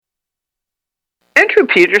Andrew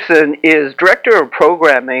Peterson is Director of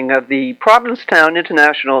Programming of the Provincetown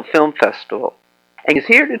International Film Festival, and he's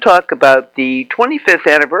here to talk about the 25th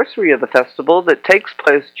anniversary of the festival that takes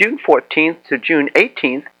place June 14th to June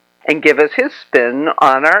 18th, and give us his spin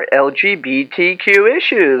on our LGBTQ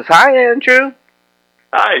issues. Hi, Andrew.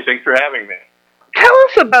 Hi, thanks for having me. Tell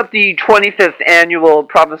us about the 25th annual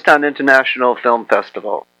Provincetown International Film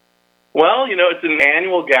Festival. Well, it's an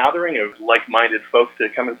annual gathering of like-minded folks to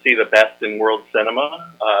come and see the best in world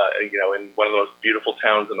cinema, in one of the most beautiful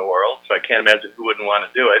towns in the world. So I can't imagine who wouldn't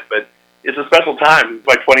want to do it, but it's a special time. It's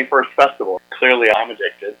my 21st festival. Clearly, I'm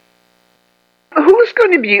addicted. Who's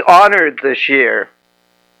going to be honored this year?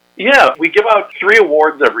 Yeah, we give out 3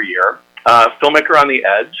 awards every year. Filmmaker on the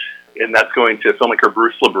Edge, and that's going to filmmaker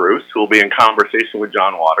Bruce LaBruce, who will be in conversation with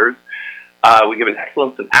John Waters. We give an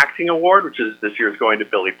Excellence in Acting Award, which is this year is going to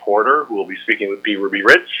Billy Porter, who will be speaking with B. Ruby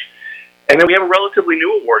Rich. And then we have a relatively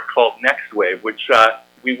new award called Next Wave, which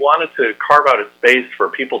we wanted to carve out a space for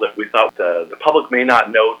people that we thought the public may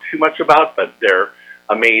not know too much about, but they're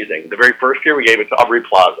amazing. The very first year we gave it to Aubrey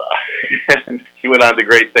Plaza, and she went on to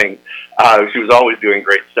great things. She was always doing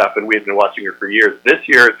great stuff, and we had been watching her for years. This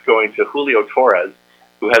year it's going to Julio Torres,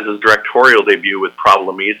 who has his directorial debut with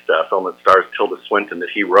Problemista, a film that stars Tilda Swinton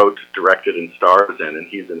that he wrote, directed, and stars in. And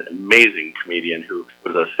he's an amazing comedian who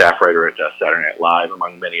was a staff writer at Saturday Night Live,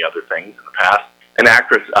 among many other things in the past. An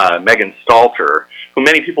actress, Megan Stalter, who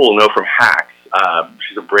many people will know from Hacks.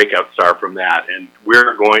 She's a breakout star from that, and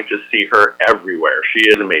we're going to see her everywhere. She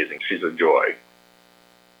is amazing. She's a joy.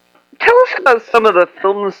 Tell us about some of the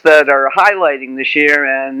films that are highlighting this year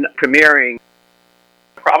and premiering.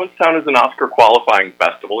 Provincetown is an Oscar qualifying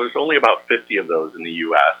festival. There's only about 50 of those in the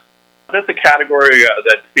U.S. That's a category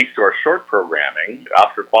that speaks to our short programming.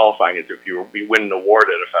 Oscar qualifying is if you win an award at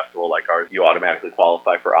a festival like ours, you automatically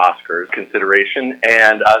qualify for Oscars consideration.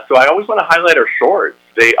 And so I always want to highlight our shorts.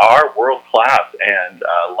 They are world class. And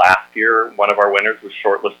last year, one of our winners was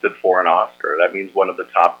shortlisted for an Oscar. That means one of the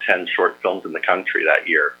top 10 short films in the country that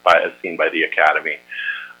year, as seen by the Academy.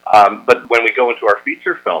 But when we go into our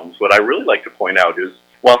feature films, what I really like to point out is,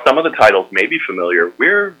 while some of the titles may be familiar,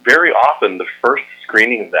 we're very often the first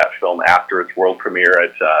screening of that film after its world premiere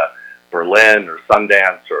at Berlin or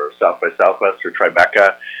Sundance or South by Southwest or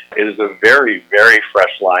Tribeca. It is a very, very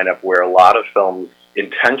fresh lineup where a lot of films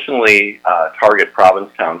intentionally target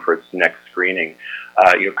Provincetown for its next screening.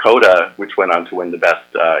 Coda, which went on to win the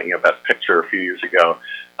Best Picture a few years ago,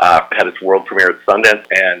 had its world premiere at Sundance,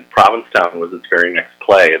 and Provincetown was its very next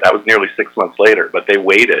play. That was nearly 6 months later, but they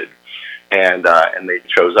waited. And they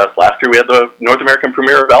chose us. Last year we had the North American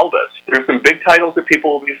premiere of Elvis. There's some big titles that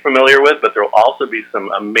people will be familiar with, but there will also be some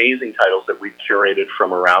amazing titles that we've curated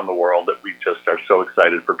from around the world that we just are so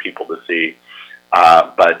excited for people to see.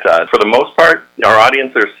 But for the most part, our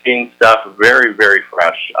audience are seeing stuff very, very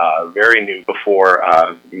fresh, very new before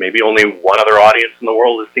maybe only one other audience in the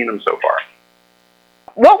world has seen them so far.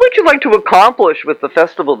 What would you like to accomplish with the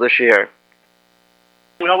festival this year?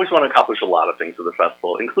 We always want to accomplish a lot of things with the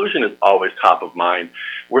festival. Inclusion is always top of mind.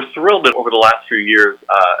 We're thrilled that over the last few years,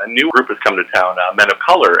 a new group has come to town, Men of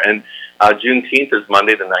Color, and Juneteenth is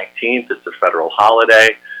Monday the 19th. It's a federal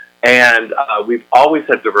holiday, and we've always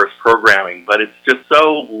had diverse programming, but it's just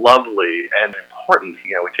so lovely and important.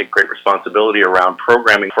 We take great responsibility around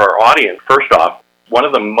programming for our audience. First off, one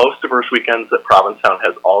of the most diverse weekends that Provincetown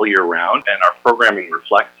has all year round, and our programming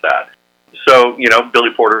reflects that. So, Billy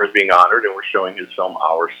Porter is being honored, and we're showing his film,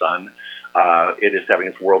 Our Son. It is having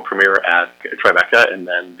its world premiere at Tribeca, and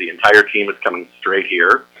then the entire team is coming straight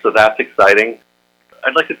here. So that's exciting.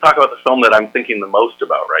 I'd like to talk about the film that I'm thinking the most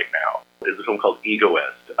about right now. It's a film called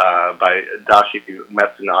Egoist by Dashi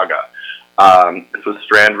Matsunaga. It's with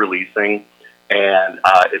Strand releasing, and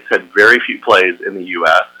it's had very few plays in the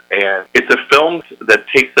U.S., and it's a film that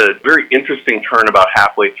takes a very interesting turn about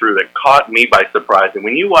halfway through that caught me by surprise. And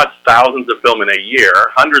when you watch thousands of film in a year,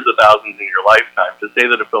 hundreds of thousands in your lifetime, to say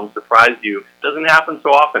that a film surprised you doesn't happen so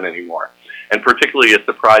often anymore. And particularly a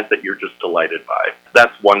surprise that you're just delighted by.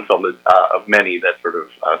 That's one film of many that sort of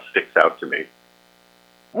sticks out to me.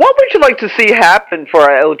 What would you like to see happen for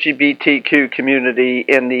our LGBTQ community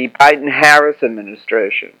in the Biden-Harris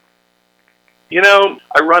administration?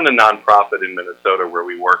 I run a nonprofit in Minnesota where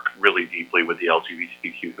we work really deeply with the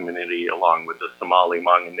LGBTQ community, along with the Somali,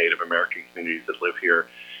 Hmong, and Native American communities that live here.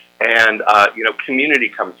 And, community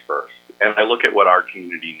comes first. And I look at what our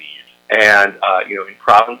community needs. And, in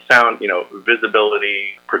Provincetown,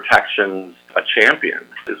 visibility, protections, a champion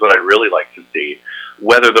is what I'd really like to see.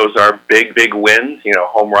 Whether those are big, big wins,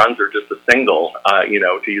 home runs, or just a single,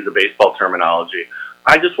 to use a baseball terminology.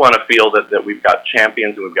 I just want to feel that we've got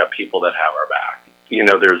champions and we've got people that have our back.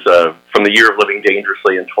 There's from The Year of Living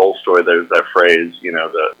Dangerously in Tolstoy, there's that phrase,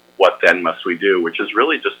 the what then must we do, which is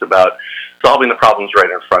really just about solving the problems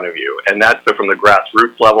right in front of you. And that's from the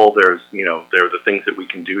grassroots level. There are the things that we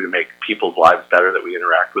can do to make people's lives better that we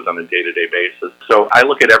interact with on a day-to-day basis. So I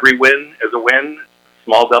look at every win as a win,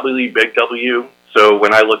 small W, big W. So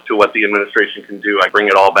when I look to what the administration can do, I bring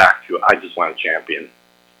it all back to, I just want to champion.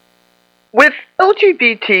 With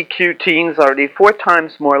LGBTQ teens already 4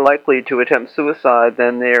 times more likely to attempt suicide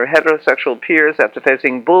than their heterosexual peers after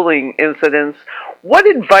facing bullying incidents, what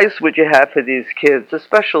advice would you have for these kids,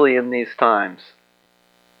 especially in these times?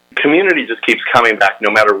 Community just keeps coming back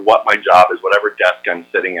no matter what my job is, whatever desk I'm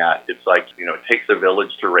sitting at. It's like, it takes a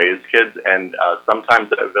village to raise kids, and sometimes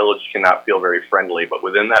that village cannot feel very friendly, but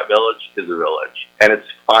within that village is a village. And it's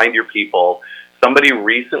find your people. Somebody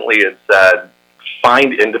recently had said,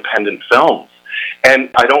 find independent films. And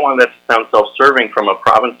I don't want that to sound self-serving from a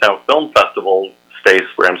Provincetown Film Festival space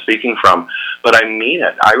where I'm speaking from, but I mean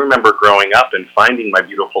it. I remember growing up and finding My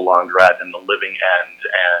Beautiful Laundrette and The Living End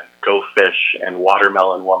and Go Fish and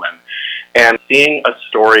Watermelon Woman and seeing a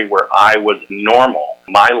story where I was normal.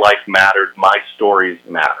 My life mattered. My stories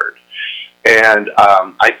mattered. And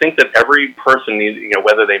I think that every person needs,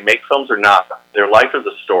 whether they make films or not, their life is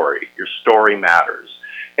a story. Your story matters.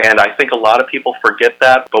 And I think a lot of people forget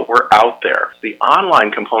that, but we're out there. The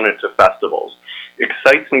online component to festivals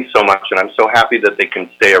excites me so much, and I'm so happy that they can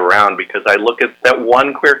stay around because I look at that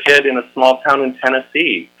one queer kid in a small town in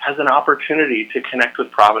Tennessee has an opportunity to connect with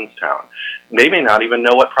Provincetown. They may not even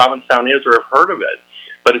know what Provincetown is or have heard of it,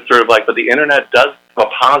 but it's sort of like, but the internet does have a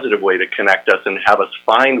positive way to connect us and have us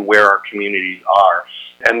find where our communities are.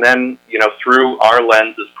 And then, through our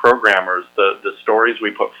lens as programmers, the stories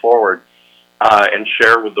we put forward and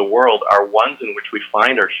share with the world are ones in which we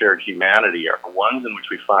find our shared humanity, are ones in which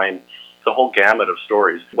we find the whole gamut of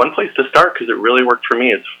stories. One place to start, because it really worked for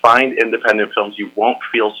me, is find independent films. You won't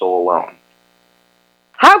feel so alone.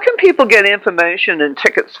 How can people get information and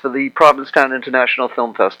tickets for the Provincetown International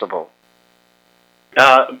Film Festival?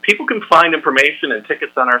 People can find information and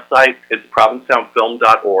tickets on our site. It's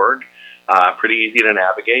provincetownfilm.org. Pretty easy to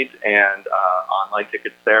navigate, and online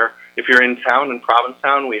tickets there. If you're in town in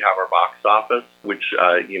Provincetown, we have our box office, which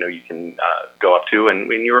you can go up to, and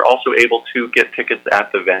you're also able to get tickets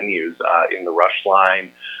at the venues in the rush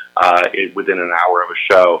line within an hour of a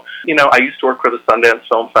show. I used to work for the Sundance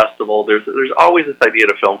Film Festival. There's always this idea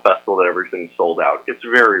at a film festival that everything's sold out. It's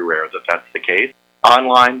very rare that that's the case.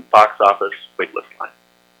 Online, box office, waitlist line.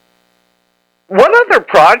 What other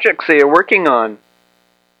projects are you working on?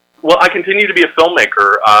 Well, I continue to be a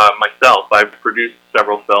filmmaker myself. I've produced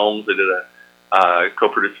several films. I did a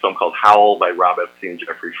co-produced film called Howl by Rob Epstein,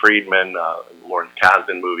 Jeffrey Friedman, Lawrence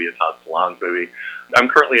Kasdan movie, a Todd Solondz movie. I'm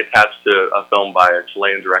currently attached to a film by a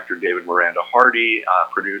Chilean director, David Miranda Hardy,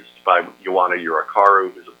 produced by Ioana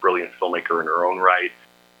Urakaru, who's a brilliant filmmaker in her own right.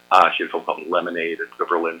 She had a film called Lemonade at the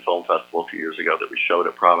Berlin Film Festival a few years ago that we showed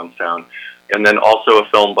at Provincetown. And then also a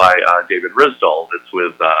film by David Risdall that's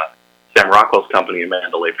with Sam Rockwell's company,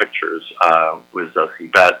 Mandalay Pictures, with C.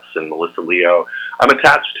 Betts and Melissa Leo. I'm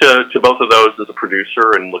attached to both of those as a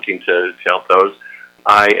producer and looking to help those.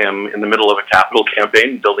 I am in the middle of a capital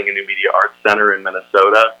campaign, building a new media arts center in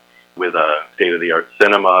Minnesota with a state-of-the-art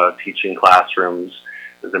cinema, teaching classrooms.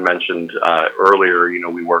 As I mentioned earlier,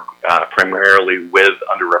 we work primarily with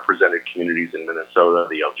underrepresented communities in Minnesota,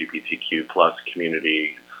 the LGBTQ plus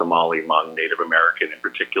community, Somali, Hmong, Native American in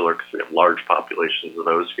particular, because we have large populations of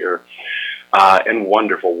those here. And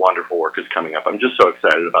wonderful, wonderful work is coming up. I'm just so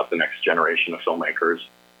excited about the next generation of filmmakers.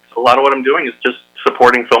 A lot of what I'm doing is just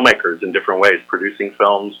supporting filmmakers in different ways, producing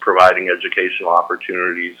films, providing educational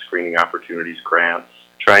opportunities, screening opportunities, grants,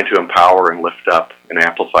 trying to empower and lift up and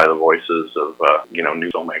amplify the voices of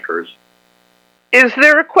new filmmakers. Is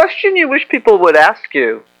there a question you wish people would ask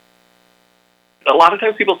you? A lot of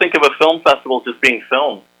times people think of a film festival as just being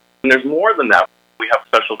filmed. And there's more than that. We have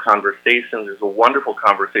special conversations. There's a wonderful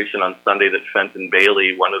conversation on Sunday that Fenton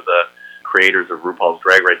Bailey, one of the creators of RuPaul's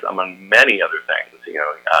Drag Race, among many other things.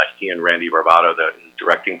 He and Randy Barbato, his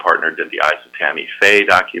directing partner, did the Eyes of Tammy Faye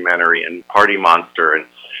documentary and Party Monster, and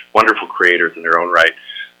wonderful creators in their own right.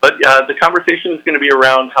 But the conversation is going to be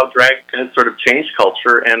around how drag has sort of changed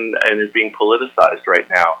culture and is being politicized right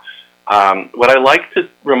now. What I like to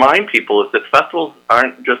remind people is that festivals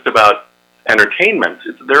aren't just about entertainment.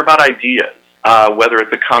 They're about ideas. Whether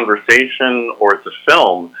it's a conversation or it's a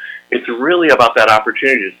film, it's really about that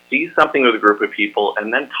opportunity to see something with a group of people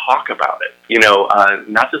and then talk about it.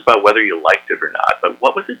 Not just about whether you liked it or not, but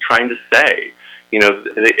what was it trying to say?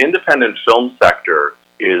 The independent film sector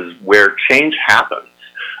is where change happens.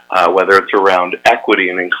 whether it's around equity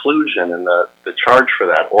and inclusion and the charge for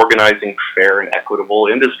that, organizing fair and equitable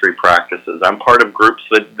industry practices. I'm part of groups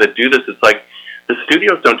that do this. It's like the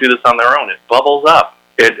studios don't do this on their own. It bubbles up.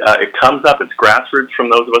 It comes up. It's grassroots from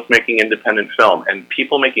those of us making independent film. And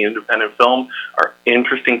people making independent film are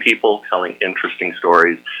interesting people telling interesting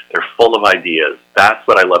stories. They're full of ideas. That's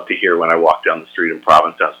what I love to hear when I walk down the street in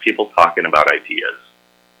Provincetown, people talking about ideas.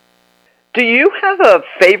 Do you have a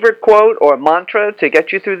favorite quote or mantra to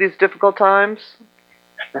get you through these difficult times?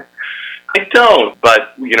 I don't,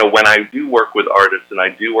 but, when I do work with artists and I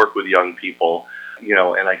do work with young people,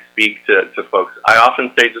 and I speak to folks, I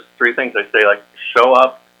often say just three things. I say, show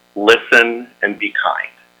up, listen, and be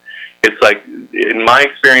kind. It's like, in my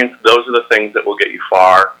experience, those are the things that will get you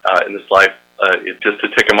far in this life. Just to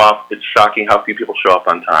tick them off, it's shocking how few people show up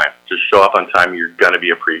on time. Just show up on time, you're going to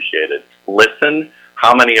be appreciated. Listen.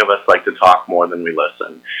 How many of us like to talk more than we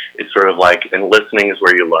listen? It's sort of like, and listening is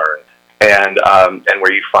where you learn, and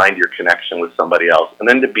where you find your connection with somebody else. And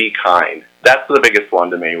then to be kind. That's the biggest one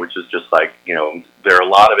to me, which is just like, there are a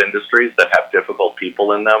lot of industries that have difficult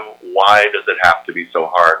people in them. Why does it have to be so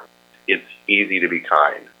hard? It's easy to be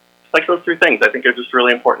kind. Like those three things, I think are just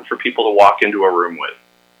really important for people to walk into a room with.